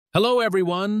Hello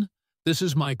everyone, this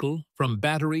is Michael from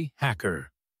Battery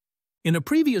Hacker. In a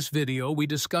previous video, we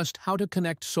discussed how to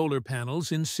connect solar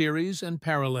panels in series and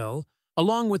parallel,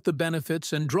 along with the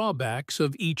benefits and drawbacks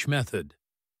of each method.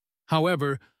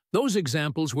 However, those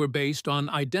examples were based on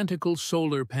identical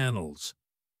solar panels.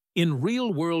 In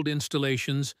real-world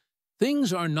installations,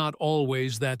 things are not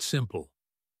always that simple.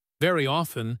 Very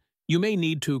often, you may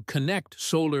need to connect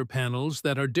solar panels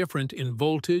that are different in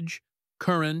voltage,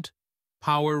 current,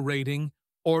 power rating,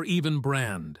 or even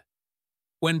brand.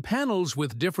 When panels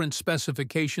with different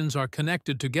specifications are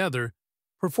connected together,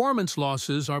 performance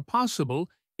losses are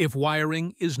possible if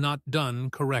wiring is not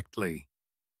done correctly.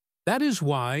 That is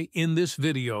why, in this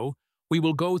video, we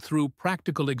will go through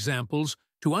practical examples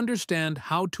to understand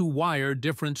how to wire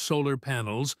different solar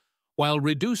panels while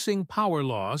reducing power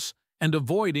loss and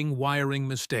avoiding wiring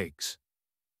mistakes.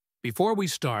 Before we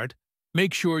start,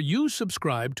 make sure you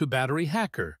subscribe to Battery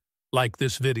Hacker, like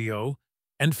this video,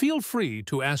 and feel free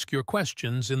to ask your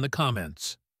questions in the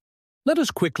comments. Let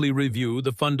us quickly review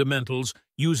the fundamentals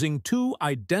using two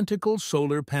identical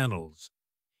solar panels.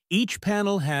 Each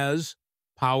panel has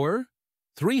power,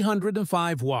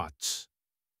 305 watts,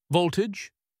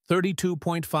 voltage,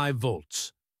 32.5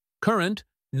 volts, current,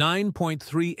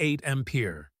 9.38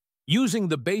 ampere. Using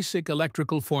the basic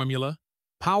electrical formula,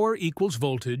 power equals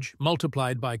voltage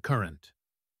multiplied by current.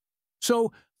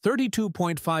 So,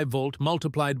 32.5 volt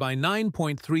multiplied by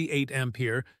 9.38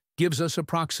 ampere gives us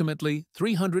approximately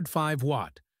 305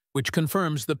 watt, which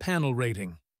confirms the panel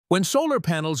rating. When solar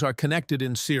panels are connected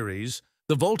in series,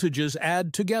 the voltages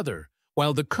add together,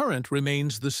 while the current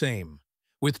remains the same.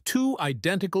 With two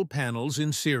identical panels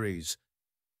in series,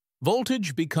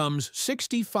 voltage becomes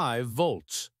 65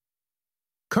 volts.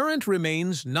 Current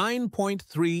remains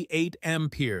 9.38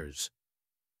 amperes.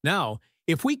 Now,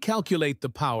 if we calculate the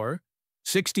power,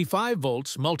 65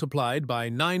 volts multiplied by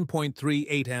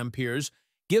 9.38 amperes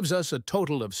gives us a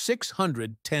total of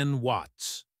 610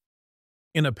 watts.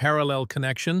 In a parallel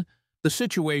connection, the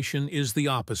situation is the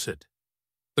opposite.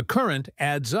 The current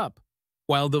adds up,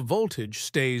 while the voltage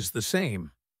stays the same.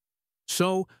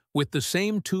 So, with the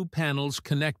same two panels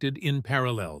connected in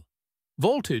parallel,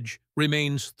 voltage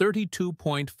remains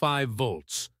 32.5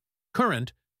 volts.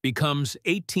 Current becomes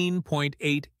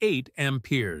 18.88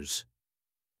 amperes.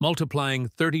 Multiplying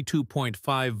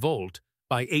 32.5 volt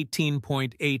by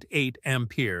 18.88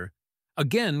 ampere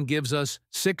again gives us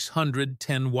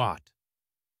 610 watt.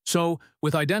 So,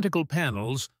 with identical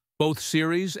panels, both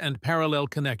series and parallel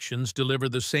connections deliver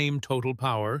the same total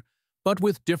power, but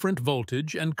with different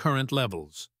voltage and current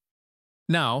levels.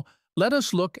 Now, let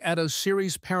us look at a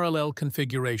series parallel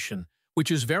configuration,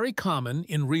 which is very common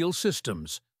in real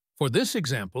systems. For this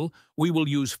example, we will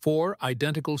use 4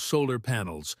 identical solar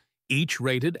panels, each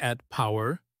rated at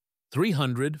power,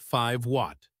 305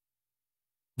 watt.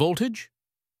 Voltage,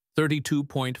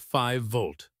 32.5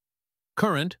 volt.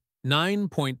 Current,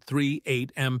 9.38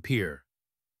 ampere.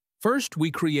 First,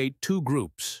 we create two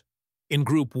groups. In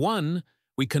group 1,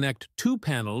 we connect two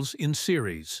panels in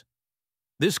series.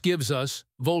 This gives us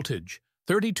voltage,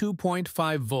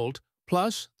 32.5 volt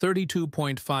plus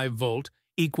 32.5 volt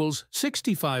equals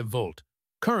 65 volt.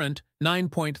 Current,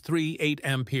 9.38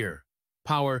 ampere.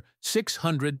 Power,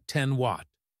 610 watt.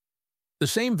 The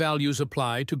same values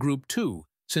apply to Group 2,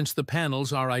 since the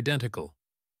panels are identical.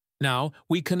 Now,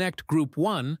 we connect Group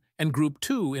 1 and Group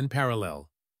 2 in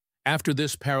parallel. After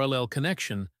this parallel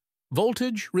connection,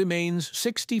 voltage remains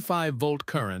 65 volt,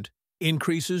 current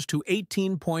increases to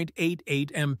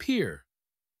 18.88 ampere.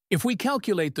 If we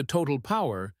calculate the total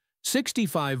power,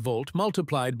 65 volt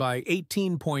multiplied by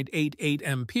 18.88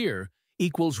 ampere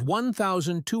equals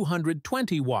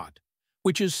 1,220 watt,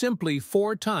 which is simply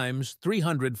 4 times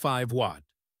 305 watt.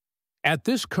 At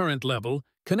this current level,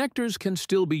 connectors can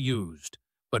still be used,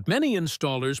 but many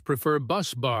installers prefer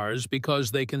bus bars because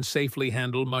they can safely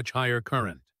handle much higher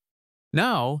current.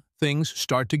 Now, things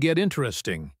start to get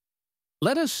interesting.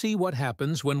 Let us see what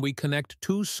happens when we connect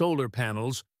two solar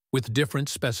panels with different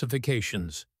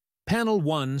specifications. Panel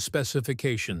 1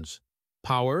 specifications: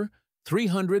 power,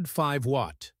 305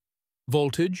 watt.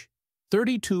 Voltage,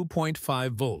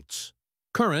 32.5 volts.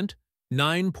 Current,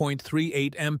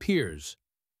 9.38 amperes.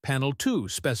 Panel 2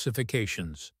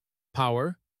 specifications: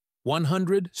 power,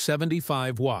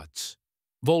 175 watts.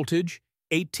 Voltage,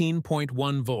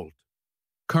 18.1 volt.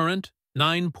 Current,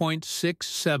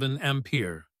 9.67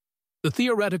 ampere. The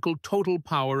theoretical total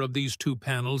power of these two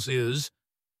panels is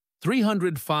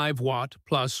 305 watt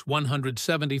plus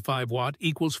 175 watt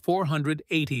equals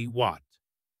 480 watt.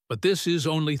 But this is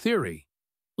only theory.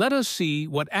 Let us see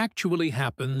what actually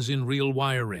happens in real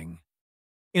wiring.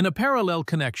 In a parallel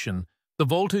connection, The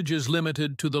voltage is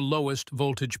limited to the lowest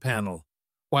voltage panel,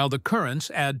 while the currents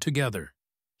add together.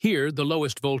 Here, the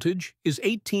lowest voltage is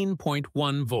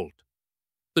 18.1 volt.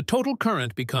 The total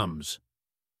current becomes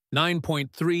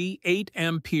 9.38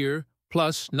 ampere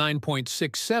plus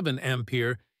 9.67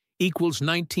 ampere equals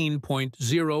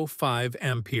 19.05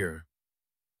 ampere.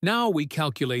 Now we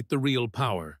calculate the real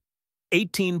power.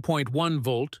 18.1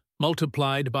 volt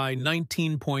multiplied by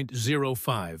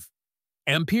 19.05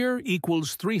 ampere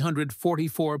equals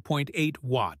 344.8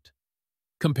 watt.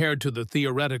 Compared to the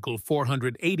theoretical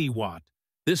 480 watt,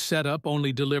 this setup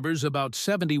only delivers about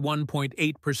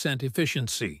 71.8%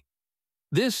 efficiency.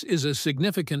 This is a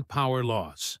significant power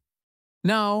loss.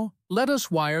 Now, let us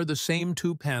wire the same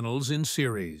two panels in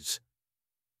series.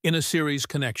 In a series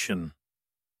connection,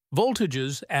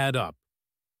 voltages add up.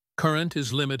 Current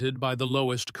is limited by the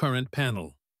lowest current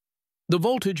panel. The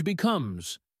voltage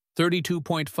becomes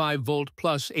 32.5 volt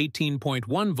plus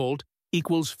 18.1 volt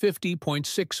equals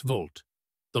 50.6 volt.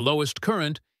 The lowest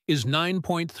current is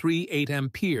 9.38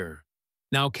 ampere.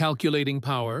 Now calculating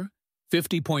power,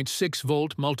 50.6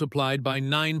 volt multiplied by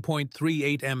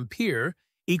 9.38 ampere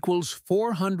equals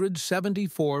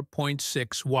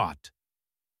 474.6 watt.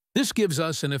 This gives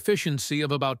us an efficiency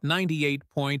of about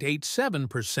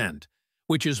 98.87%,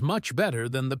 which is much better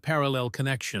than the parallel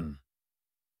connection.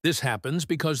 This happens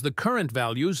because the current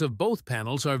values of both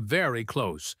panels are very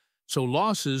close, so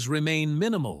losses remain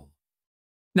minimal.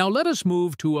 Now let us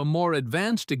move to a more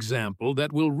advanced example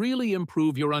that will really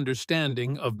improve your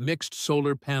understanding of mixed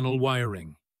solar panel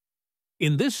wiring.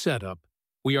 In this setup,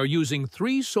 we are using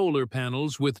 3 solar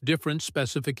panels with different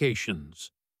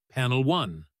specifications. Panel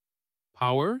 1.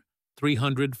 Power,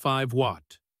 305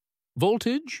 watt.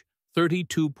 Voltage,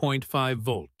 32.5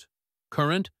 volt.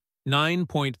 Current,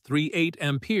 9.38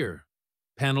 ampere.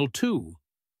 Panel 2.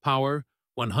 Power,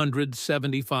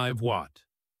 175 watt.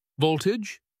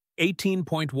 Voltage,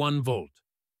 18.1 volt.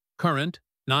 Current,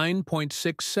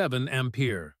 9.67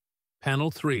 ampere.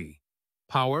 Panel 3.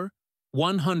 Power,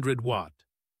 100 watt.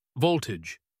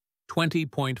 Voltage,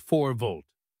 20.4 volt.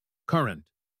 Current,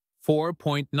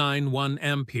 4.91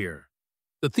 ampere.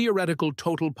 The theoretical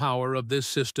total power of this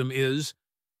system is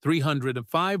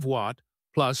 305 watt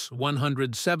plus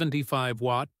 175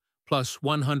 watt plus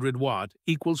 100 watt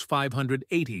equals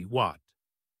 580 watt.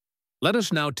 Let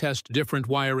us now test different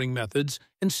wiring methods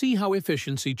and see how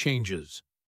efficiency changes.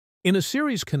 In a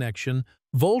series connection,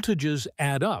 voltages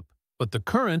add up, but the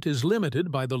current is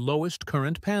limited by the lowest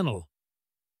current panel.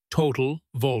 Total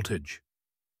voltage: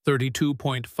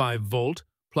 32.5 volt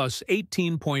plus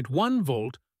 18.1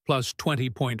 volt plus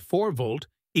 20.4 volt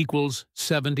equals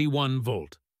 71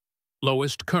 volt.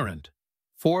 Lowest current: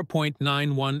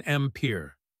 4.91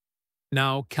 ampere.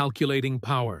 Now calculating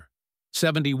power.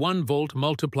 71 volt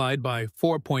multiplied by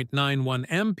 4.91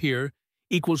 ampere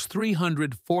equals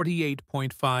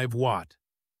 348.5 watt.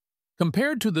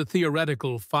 Compared to the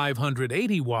theoretical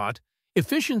 580 watt,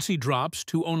 efficiency drops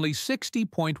to only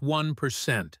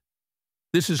 60.1%.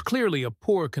 This is clearly a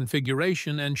poor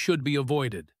configuration and should be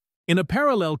avoided. In a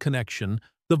parallel connection,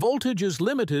 the voltage is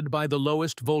limited by the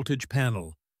lowest voltage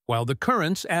panel, while the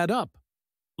currents add up.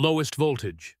 Lowest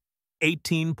voltage,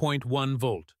 18.1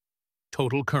 volt.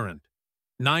 Total current,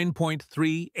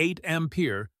 9.38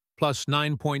 ampere plus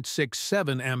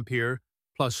 9.67 ampere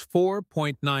plus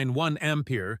 4.91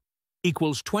 ampere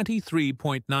equals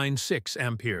 23.96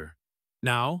 ampere.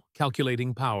 Now,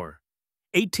 calculating power.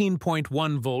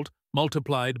 18.1 volt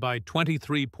multiplied by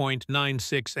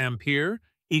 23.96 ampere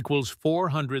equals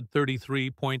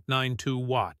 433.92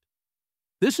 watt.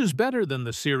 This is better than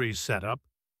the series setup,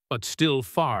 but still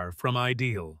far from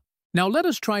ideal. Now let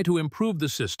us try to improve the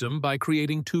system by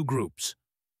creating 2 groups.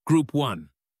 Group 1.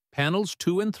 Panels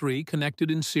 2 and 3 connected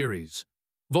in series.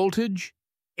 Voltage,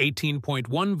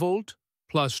 18.1 volt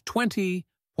plus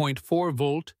 20.4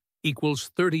 volt equals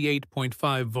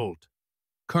 38.5 volt.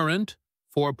 Current,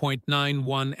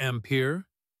 4.91 ampere.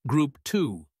 Group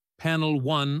 2. Panel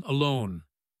 1 alone.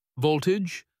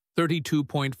 Voltage,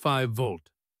 32.5 volt.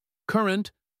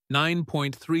 Current,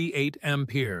 9.38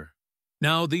 ampere.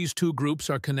 Now these 2 groups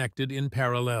are connected in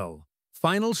parallel.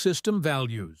 Final system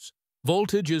values.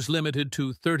 Voltage is limited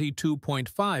to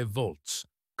 32.5 volts.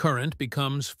 Current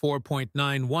becomes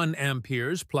 4.91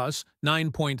 amperes plus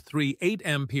 9.38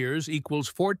 amperes equals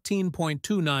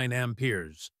 14.29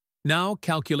 amperes. Now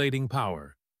calculating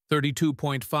power.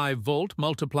 32.5 volt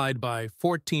multiplied by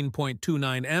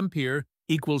 14.29 ampere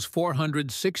equals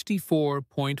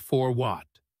 464.4 watt.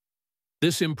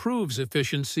 This improves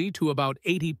efficiency to about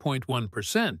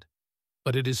 80.1%,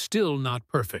 but it is still not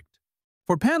perfect.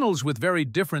 For panels with very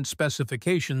different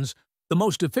specifications, The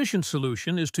most efficient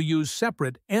solution is to use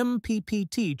separate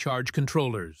MPPT charge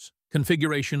controllers.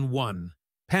 Configuration 1.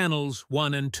 Panels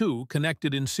 1 and 2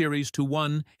 connected in series to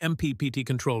one MPPT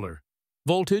controller.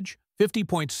 Voltage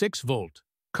 50.6 volt.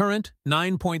 Current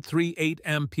 9.38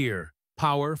 ampere.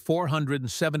 Power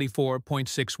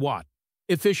 474.6 watt.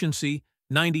 Efficiency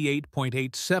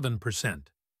 98.87%.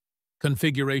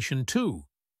 Configuration 2.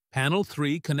 Panel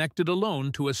 3 connected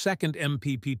alone to a second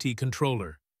MPPT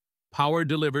controller. Power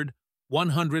delivered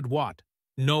 100 watt.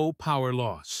 No power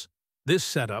loss. This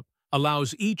setup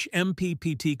allows each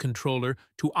MPPT controller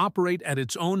to operate at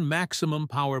its own maximum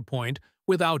power point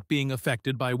without being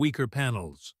affected by weaker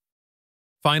panels.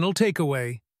 Final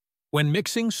takeaway: when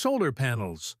mixing solar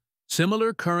panels,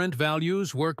 similar current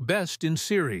values work best in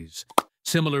series.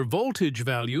 Similar voltage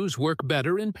values work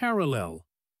better in parallel.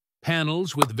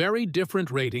 Panels with very different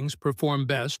ratings perform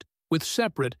best with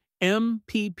separate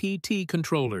MPPT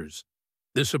controllers.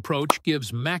 This approach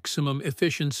gives maximum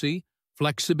efficiency,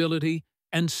 flexibility,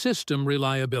 and system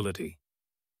reliability.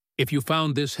 If you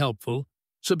found this helpful,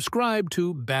 subscribe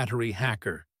to Battery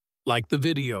Hacker, like the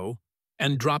video,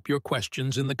 and drop your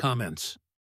questions in the comments.